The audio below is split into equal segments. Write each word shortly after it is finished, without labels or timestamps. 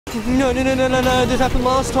No, no, no, no, no, no, this happened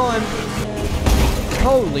last time.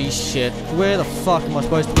 Holy shit, where the fuck am I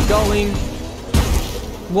supposed to be going?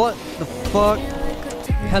 What the fuck?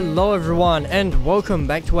 Hello everyone, and welcome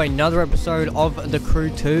back to another episode of The Crew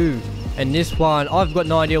 2. And this one, I've got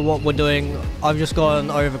no idea what we're doing. I've just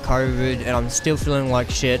gotten over COVID, and I'm still feeling like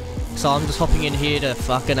shit. So I'm just hopping in here to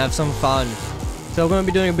fucking have some fun. So we're going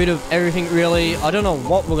to be doing a bit of everything really. I don't know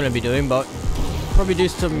what we're going to be doing, but probably do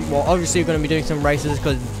some, well obviously we're going to be doing some races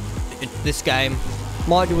because it's this game.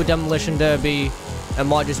 Might do a demolition derby and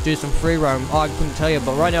might just do some free roam. I couldn't tell you,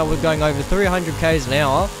 but right now we're going over 300 k's an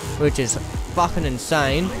hour, which is fucking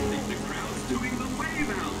insane.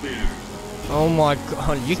 Oh my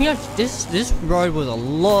god, you can actually, this road was a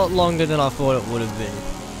lot longer than I thought it would have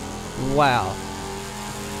been. Wow.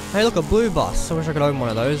 Hey look, a blue bus. I wish I could own one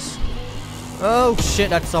of those. Oh shit,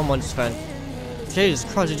 that's someone's fan.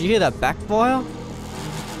 Jesus Christ, did you hear that backfire?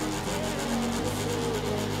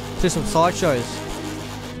 Do some sideshows.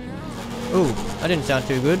 Ooh, that didn't sound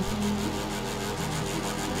too good.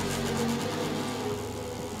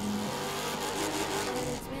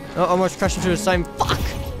 Oh, almost crashed into the same. Fuck!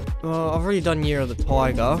 I've already done Year of the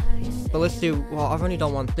Tiger, but let's do. Well, I've only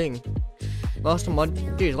done one thing. Last time I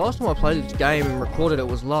played this game and recorded it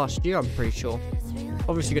was last year, I'm pretty sure.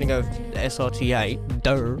 Obviously gonna go with the SRT8,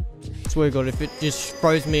 duh. Swear to God, if it just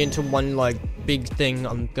throws me into one like big thing,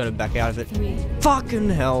 I'm gonna back out of it. Fucking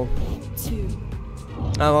hell.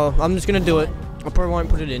 Oh well, I'm just gonna do it. I probably won't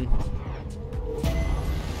put it in.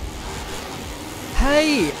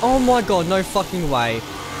 Hey! Oh my god, no fucking way.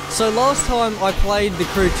 So last time I played the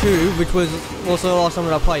Crew 2, which was also the last time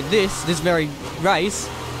that I played this very race,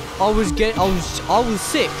 I was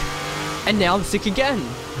sick. And now I'm sick again.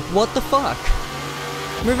 What the fuck?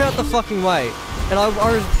 Move out the fucking way. And I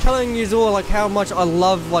was telling you all like how much I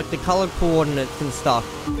love like the color coordinates and stuff.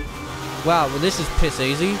 Wow, well this is piss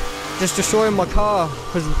easy. Just destroying my car,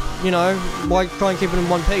 because, you know, why try and keep it in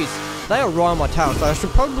one piece? They are right on my tail, so I should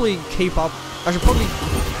probably keep up. I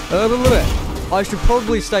should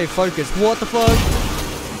probably stay focused. What the fuck?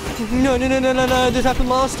 No, no, no, no, no, no, this happened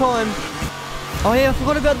last time. Oh yeah, I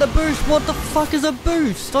forgot about the boost. What the fuck is a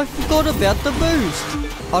boost? I forgot about the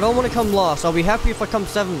boost. I don't want to come last. I'll be happy if I come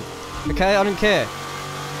 7th. Okay, I don't care.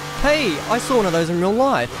 Hey, I saw one of those in real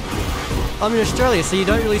life. I'm in Australia, so you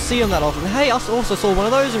don't really see them that often. Hey, I also saw one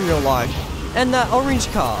of those in real life. And that orange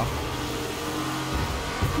car.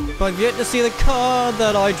 But I've yet to see the car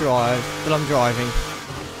that I'm driving.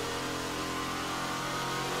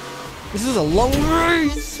 This is a long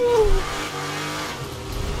race.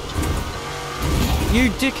 You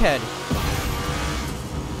dickhead.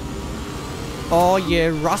 Oh yeah,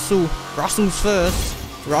 Russell. Russell's first.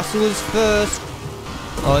 Russell is first.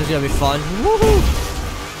 Oh, this is gonna be fun. Woohoo!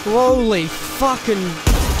 Holy fucking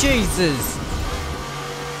Jesus!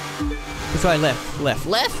 Which way? Left, left,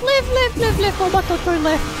 left, left, left, left, left. Oh my god, go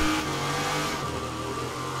left.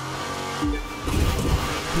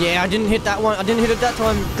 Yeah, I didn't hit that one. I didn't hit it that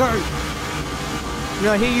time. Go!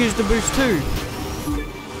 No, he used the boost too.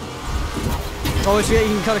 Oh, so yeah, you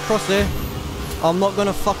can cut across there. I'm not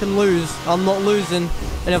gonna fucking lose. I'm not losing.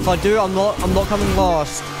 And if I do, I'm not coming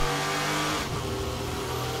last.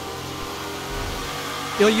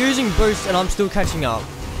 You're using boost and I'm still catching up.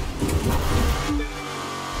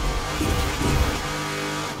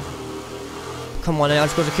 Come on now, I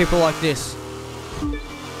just got to keep it like this.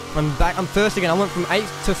 I'm back, I'm first again. I went from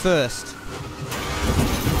 8th to 1st.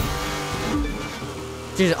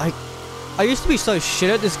 Jeez, I used to be so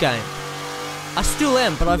shit at this game. I still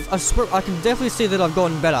am, but I can definitely see that I've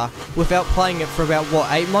gotten better without playing it for about, what,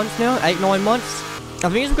 8 months now? 8, 9 months? I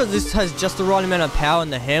think it's because this has just the right amount of power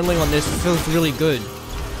and the handling on this feels really good.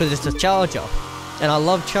 Because it's a charger, and I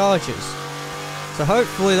love chargers. So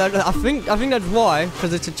hopefully that, I think that's why,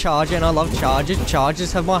 because it's a charger and I love chargers.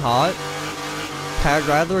 Chargers have my heart. I'd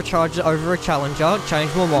rather a charger over a challenger.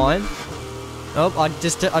 Changed my mind. Oh, I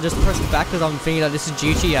just pressed back because I'm thinking that this is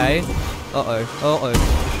GTA.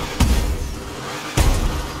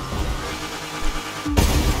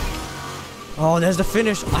 Oh, there's the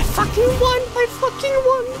finish. I fucking won! I fucking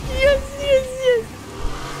won! Yes, yes, yes!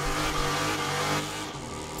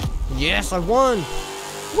 Yes, I won!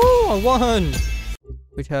 Woo, I won!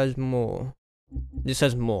 Which has more? This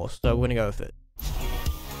has more, so we're gonna go with it.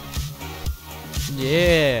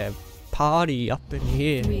 Yeah! Party up in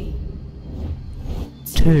here. 3,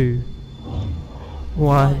 2,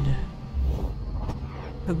 1.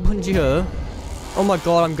 Bonjour. Oh my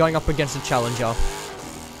god, I'm going up against a challenger.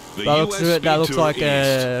 That looks like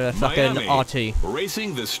a fucking RT.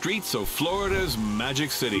 Racing the streets of Florida's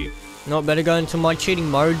Magic City. No, better go into my cheating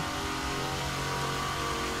mode.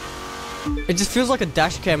 It just feels like a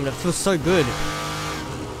dash cam and it feels so good.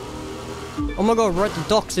 Oh my god, we're at the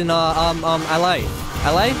docks in, LA.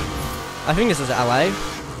 LA? I think this is LA.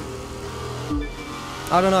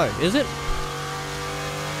 I don't know, is it?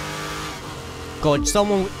 God,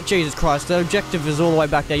 someone, Jesus Christ, the objective is all the way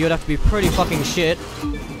back there. You'd have to be pretty fucking shit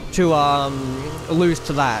to, lose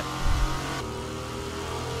to that.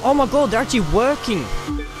 Oh my god, they're actually working.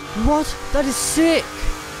 What? That is sick.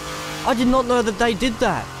 I did not know that they did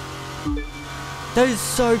that. That is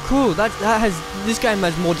so cool. This game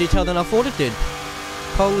has more detail than I thought it did.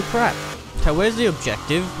 Holy crap. Okay, where's the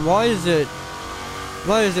objective? Why is it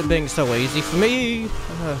being so easy for me?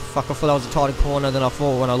 Fuck, I thought that was a tighter corner than I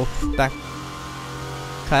thought when I looked back.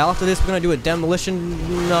 Okay, after this we're gonna do a demolition.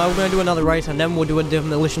 No, we're gonna do another race and then we'll do a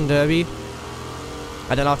demolition derby.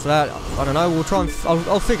 And then after that, I don't know, we'll try and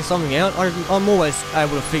I'll figure something out. I'm always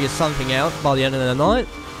able to figure something out by the end of the night.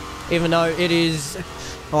 Even though it is,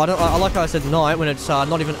 I like how I said night when it's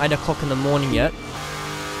not even 8 o'clock in the morning yet.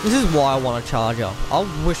 This is why I want a charger. I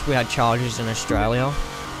wish we had chargers in Australia.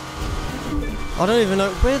 I don't even know,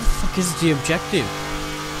 where the fuck is the objective?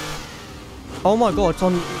 Oh my god,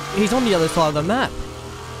 he's on the other side of the map.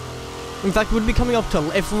 In fact, we'd be coming up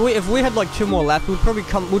to, if we had like 2 more laps, we'd probably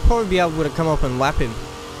be able to come up and lap him.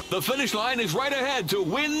 The finish line is right ahead to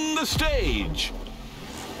win the stage.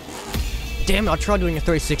 Damn it, I tried doing a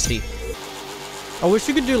 360. I wish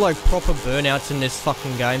you could do like proper burnouts in this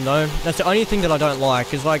fucking game though. That's the only thing that I don't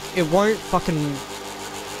like, is like, it won't fucking,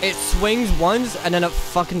 it swings once and then it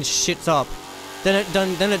fucking shits up. Then it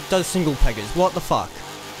does single peggers. What the fuck?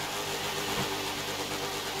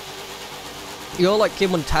 You'll like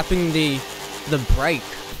keep on tapping the brake.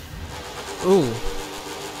 Ooh,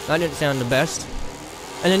 that didn't sound the best.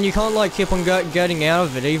 And then you can't like keep on getting out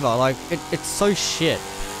of it either. Like it's so shit.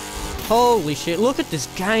 Holy shit! Look at this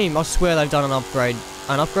game. I swear they've done an upgrade,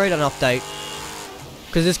 an update.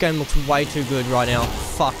 Because this game looks way too good right now.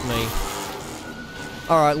 Fuck me.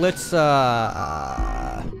 All right, let's go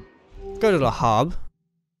to the hub.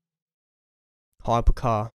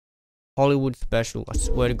 Hypercar. Hollywood special. I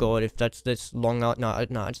swear to God, if that's this long,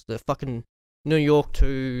 no, it's the fucking New York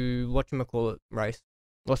to whatchamacallit race.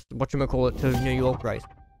 Whatchamacallit to New York race.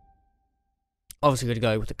 Obviously, got to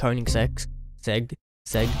go with the Koenigsegg. Seg.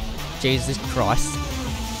 Jesus Christ.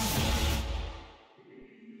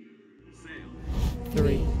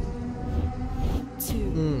 3,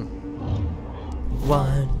 2,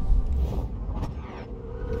 1.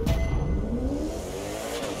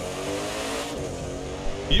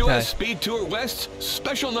 U.S. Speed Tour West,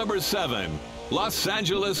 special number 7, Los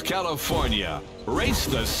Angeles, California. Race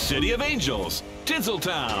the City of Angels,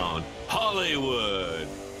 Tinseltown, Hollywood.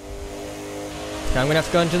 Okay, I'm gonna have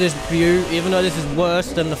to go into this view, even though this is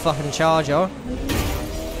worse than the fucking Charger.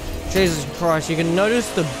 Jesus Christ, you can notice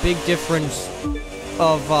the big difference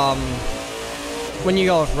of, when you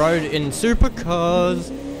go off-road in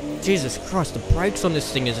supercars. Jesus Christ, the brakes on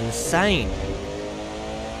this thing is insane.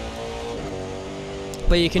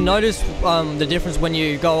 But you can notice the difference when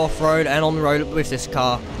you go off-road and on the road with this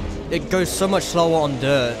car. It goes so much slower on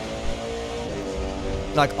dirt.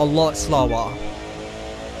 Like, a lot slower.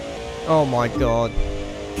 Oh my god.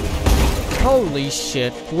 Holy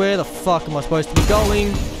shit. Where the fuck am I supposed to be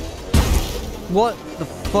going? What the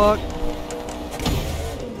fuck?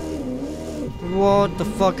 What the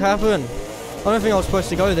fuck happened? I don't think I was supposed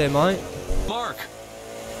to go there, mate. Mark.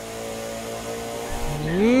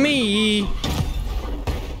 Me.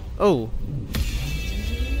 Oh.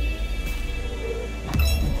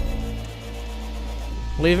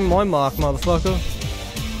 Leaving my mark, motherfucker.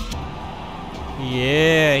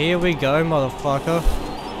 Yeah, here we go, motherfucker.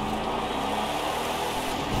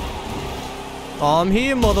 I'm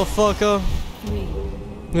here, motherfucker. 3,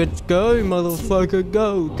 Let's go, motherfucker.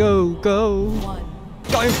 Go, go, go. 1.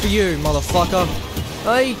 Go for you, motherfucker.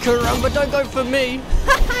 Hey, caramba, don't go for me.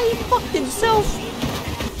 He fucked himself.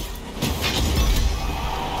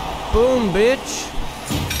 Boom, bitch.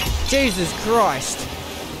 Jesus Christ.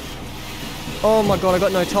 Oh my god, I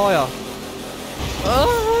got no tire.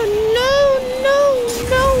 Oh,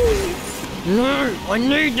 no, I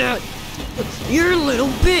need that. You're a little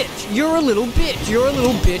bitch. You're a little bitch. You're a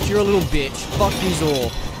little bitch. You're a little bitch. Fuck yous all.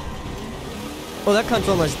 Oh, that cunt's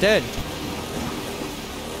almost dead.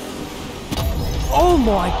 Oh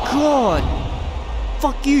my god.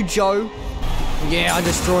 Fuck you, Joe. Yeah, I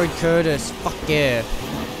destroyed Curtis. Fuck yeah.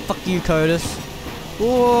 Fuck you, Curtis. Whoa.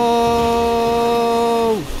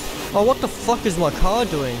 Oh, what the fuck is my car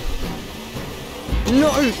doing? No,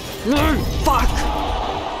 fuck.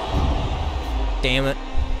 Damn it.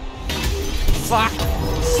 Fuck.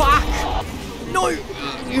 No,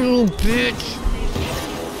 you little bitch.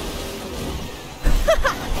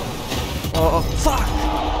 Oh, fuck!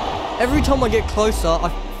 Every time I get closer, I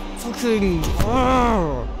fucking...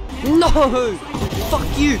 No!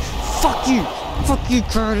 Fuck you! Fuck you! Fuck you,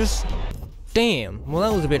 Curtis! Damn, well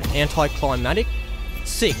that was a bit anticlimactic.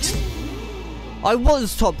 6th. I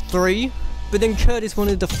was top 3, but then Curtis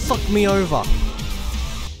wanted to fuck me over.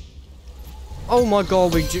 Oh my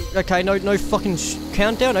god, okay, no fucking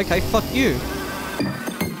countdown? Okay, fuck you.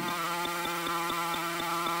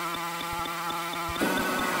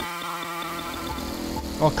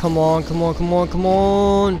 Oh, come on, come on, come on, come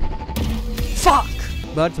on! Fuck!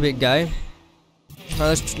 That's a bit gay.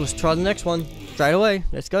 Alright, let's try the next one. Straight away,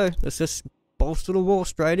 let's go. Let's just balls to the wall,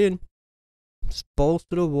 straight in. Just balls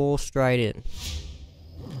to the wall, straight in.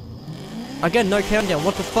 Again, no countdown,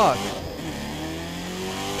 what the fuck?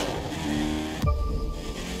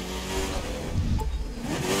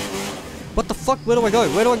 What the fuck? Where do I go?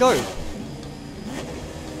 Where do I go?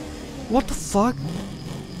 What the fuck?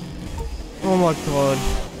 Oh my god.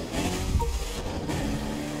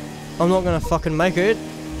 I'm not gonna fucking make it.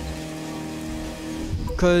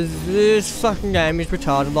 Cause this fucking game is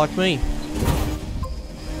retarded like me.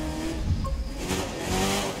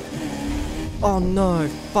 Oh no,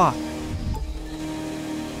 fuck.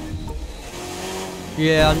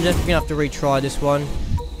 Yeah, I'm definitely gonna have to retry this one.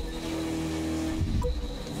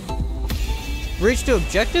 Reach the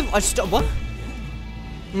objective? What?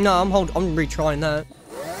 No, I'm retrying that.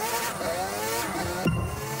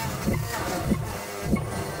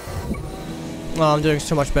 Oh, I'm doing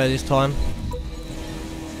so much better this time.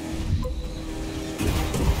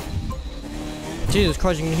 Jesus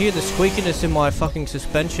Christ, you can hear the squeakiness in my fucking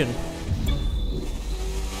suspension.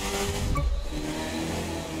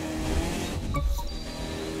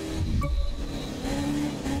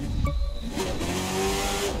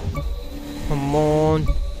 Come on.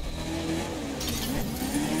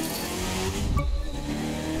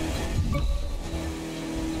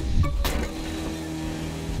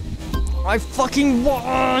 I fucking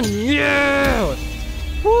won! Yeah!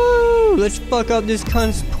 Woo! Let's fuck up this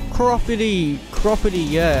cunt's property,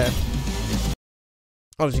 yeah.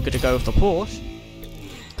 Obviously good to go with the Porsche.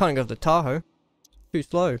 Can't go with the Tahoe. Too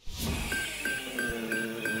slow.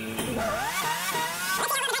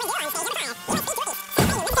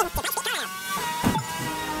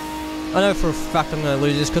 I know for a fact I'm gonna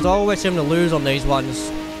lose this because I always seem to lose on these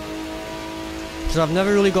ones. Because I've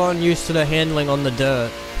never really gotten used to the handling on the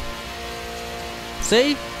dirt.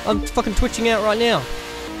 See? I'm fucking twitching out right now.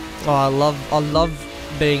 Oh, I love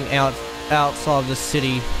being outside of the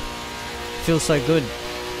city. Feels so good.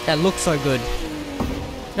 That looks so good.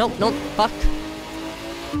 Nope, fuck.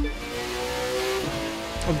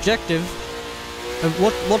 Objective?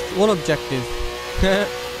 What objective?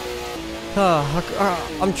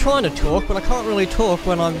 I'm trying to talk, but I can't really talk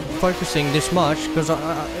when I'm focusing this much, because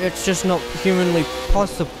it's just not humanly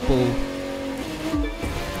possible.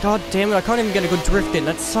 God damn it, I can't even get a good drift in,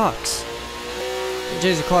 that sucks.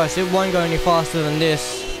 Jesus Christ, it won't go any faster than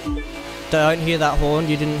this. Don't hear that horn,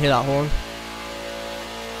 you didn't hear that horn.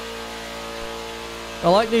 I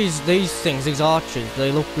like these things, these arches,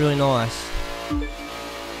 they look really nice.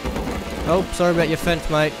 Oh, sorry about your fence,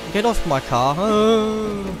 mate. Get off my car.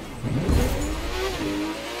 Oh,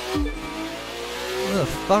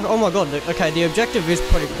 fuck. Oh my god, okay, the objective is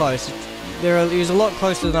pretty close. It is a lot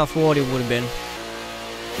closer than I thought it would have been.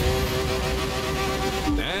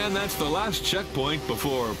 And that's the last checkpoint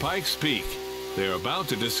before Pikes Peak. They're about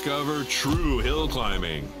to discover true hill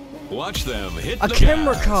climbing. Watch them hit the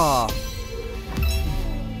camera gas. car!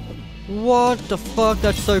 What the fuck,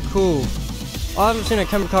 that's so cool. I haven't seen a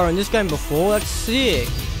camera car in this game before, that's sick.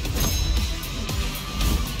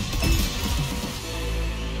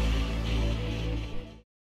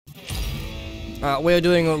 We're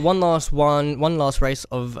doing one last race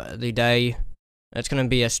of the day. It's gonna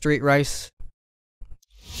be a street race.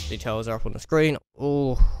 Details are up on the screen.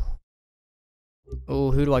 Oh,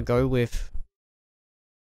 who do I go with?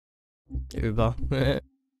 Uber. No,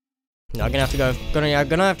 I'm gonna have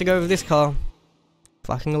to go with this car.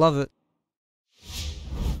 Fucking love it.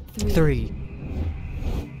 3,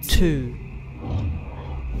 2,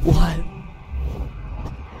 1.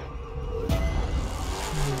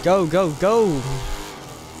 Go, go, go!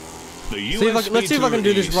 Let's see if I can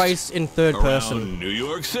do this race in third person. New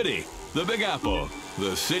York City, the Big Apple,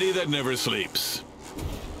 the city that never sleeps.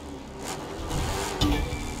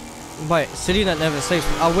 Wait, city that never sleeps.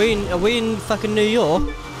 Are we in fucking New York?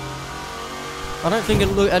 I don't think it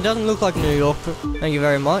doesn't look like New York. Thank you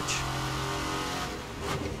very much.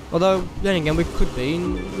 Although, then again, we could be.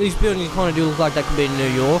 These buildings kind of do look like they could be in New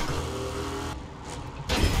York.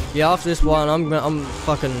 Yeah, after this one, I'm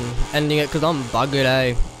fucking ending it because I'm buggered,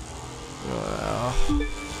 eh?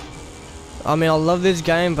 I mean, I love this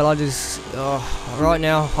game, but I just right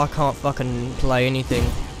now I can't fucking play anything.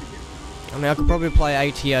 I mean, I could probably play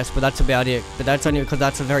ATS, but that's about it. But that's only because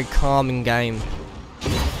that's a very calming game.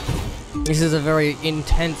 This is a very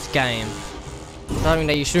intense game. Something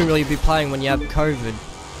that you shouldn't really be playing when you have COVID.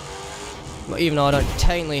 Well, even though I don't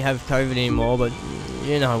technically have COVID anymore, but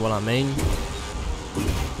you know what I mean.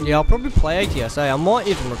 Yeah, I'll probably play ATS. I might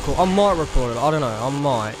even record. I might record it. I don't know. I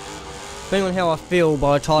might. Depending on how I feel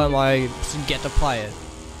by the time I get to play it.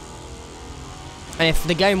 And if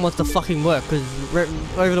the game wants to fucking work, because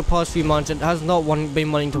over the past few months it has not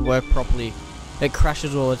been wanting to work properly. It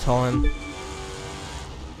crashes all the time.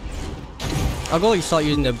 I've got to start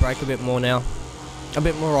using the brake a bit more now. A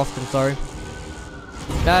bit more often, sorry.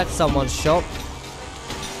 That's someone's shop.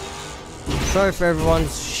 Sorry for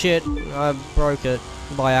everyone's shit. I broke it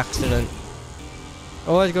by accident.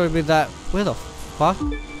 Always got to be that. Where the fuck?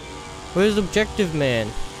 Where's the objective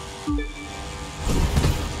man?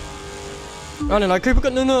 I don't know, Cooper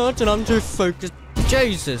got no nuts and I'm too focused.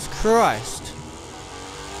 Jesus Christ.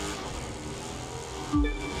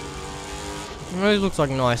 Those looks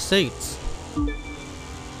like nice seats.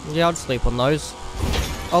 Yeah, I'd sleep on those.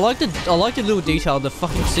 I like the little detail of the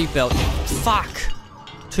fucking seatbelt. Fuck!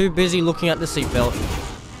 Too busy looking at the seatbelt.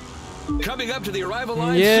 Coming up to the arrival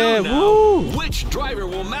line yeah, soon now. Woo! Which driver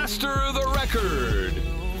will master the record?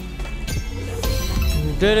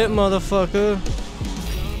 Did it, motherfucker.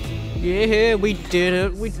 Yeah, we did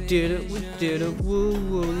it, we did it, we did it, woo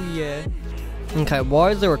woo, yeah. Okay, why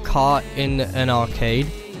is there a car in an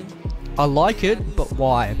arcade? I like it, but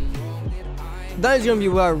why? That is going to be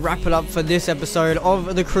where I wrap it up for this episode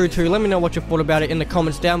of The Crew 2. Let me know what you thought about it in the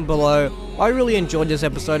comments down below. I really enjoyed this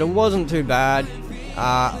episode, it wasn't too bad.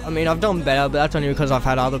 I mean, I've done better, but that's only because I've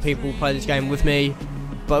had other people play this game with me.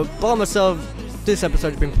 But by myself, this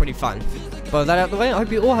episode's been pretty fun. But with that out of the way, I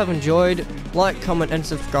hope you all have enjoyed. Like, comment, and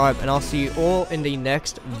subscribe, and I'll see you all in the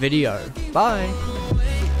next video. Bye!